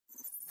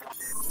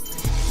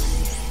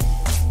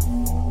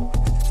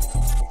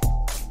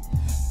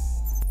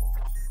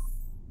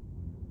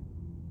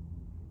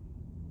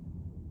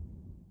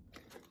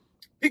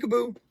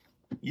Peekaboo.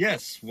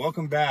 Yes,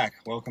 welcome back.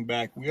 Welcome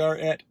back. We are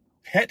at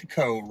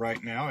PetCo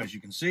right now, as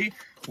you can see,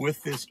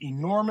 with this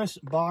enormous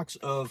box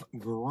of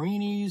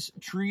Greenies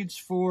treats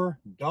for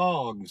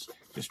dogs.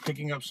 Just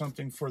picking up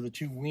something for the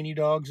two weenie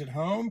dogs at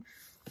home.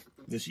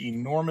 This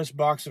enormous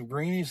box of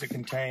Greenies that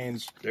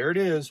contains, there it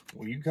is,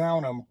 well, you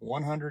count them,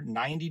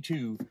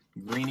 192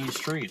 Greenies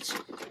treats.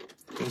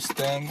 This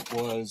thing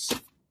was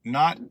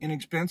not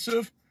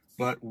inexpensive,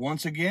 but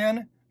once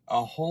again,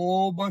 a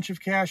whole bunch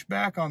of cash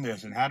back on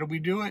this. And how do we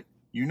do it?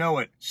 You know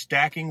it,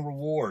 stacking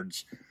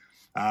rewards.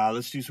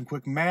 Let's do some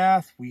quick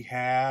math. We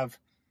have,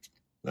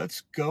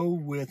 let's go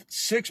with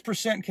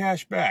 6%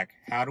 cash back.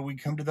 How do we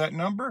come to that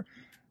number?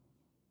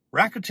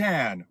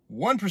 Rakuten,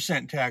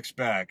 1% tax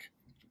back.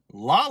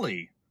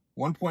 Lolly,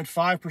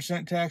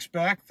 1.5% tax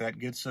back. That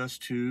gets us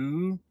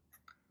to,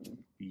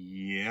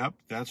 yep,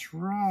 that's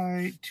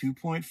right,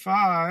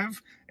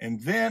 2.5.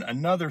 And then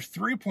another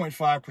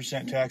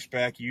 3.5% tax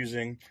back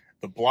using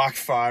the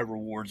BlockFi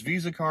Rewards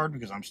Visa card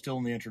because I'm still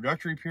in the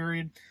introductory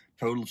period.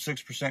 Total of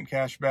 6%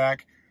 cash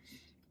back.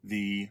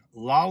 The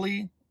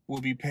Lolly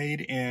will be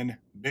paid in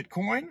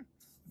Bitcoin.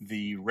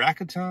 The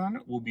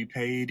Rakuten will be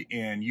paid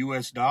in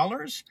US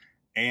dollars.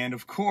 And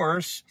of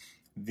course,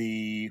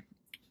 the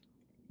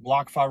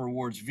BlockFi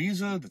Rewards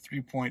Visa, the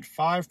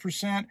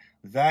 3.5%,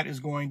 that is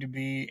going to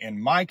be,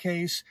 in my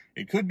case,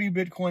 it could be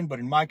Bitcoin, but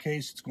in my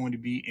case, it's going to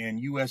be in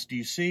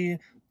USDC,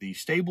 the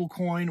stable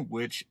coin,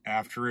 which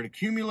after it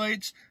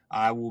accumulates,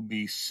 I will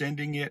be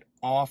sending it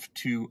off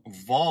to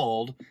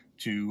Vald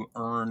to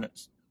earn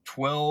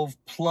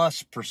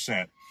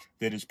 12+%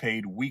 that is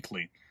paid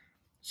weekly.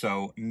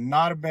 So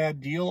not a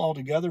bad deal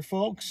altogether,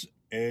 folks.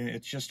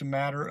 It's just a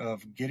matter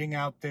of getting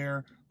out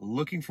there,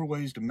 looking for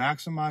ways to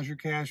maximize your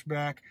cash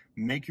back,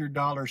 make your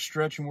dollar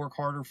stretch and work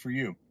harder for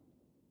you.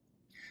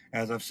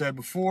 As I've said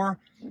before,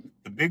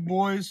 the big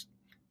boys,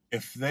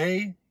 if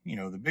they,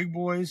 the big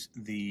boys,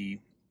 the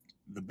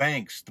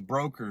banks, the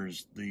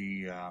brokers,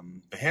 the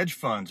hedge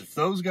funds, if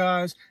those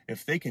guys,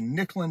 if they can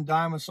nickel and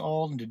dime us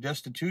all into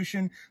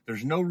destitution,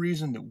 there's no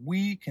reason that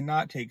we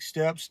cannot take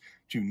steps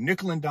to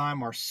nickel and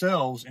dime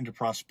ourselves into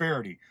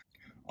prosperity.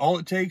 All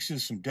it takes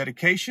is some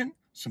dedication,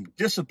 some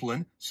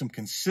discipline, some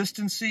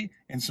consistency,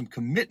 and some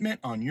commitment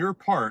on your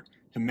part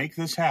to make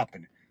this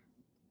happen.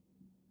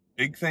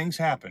 Big things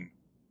happen.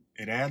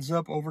 It adds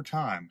up over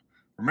time.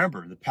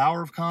 Remember, the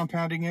power of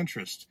compounding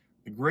interest.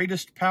 The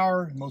greatest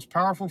power, most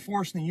powerful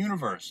force in the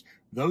universe.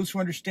 Those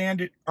who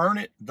understand it, earn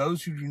it.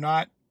 Those who do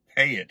not,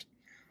 pay it.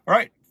 All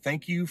right.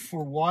 Thank you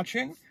for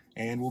watching.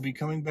 And we'll be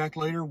coming back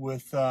later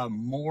with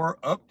more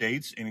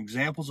updates and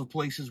examples of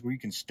places where you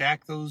can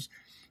stack those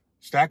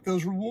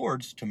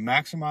rewards to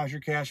maximize your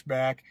cash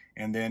back,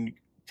 and then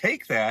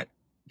take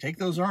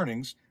those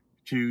earnings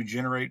to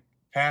generate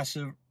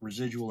passive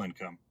residual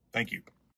income. Thank you.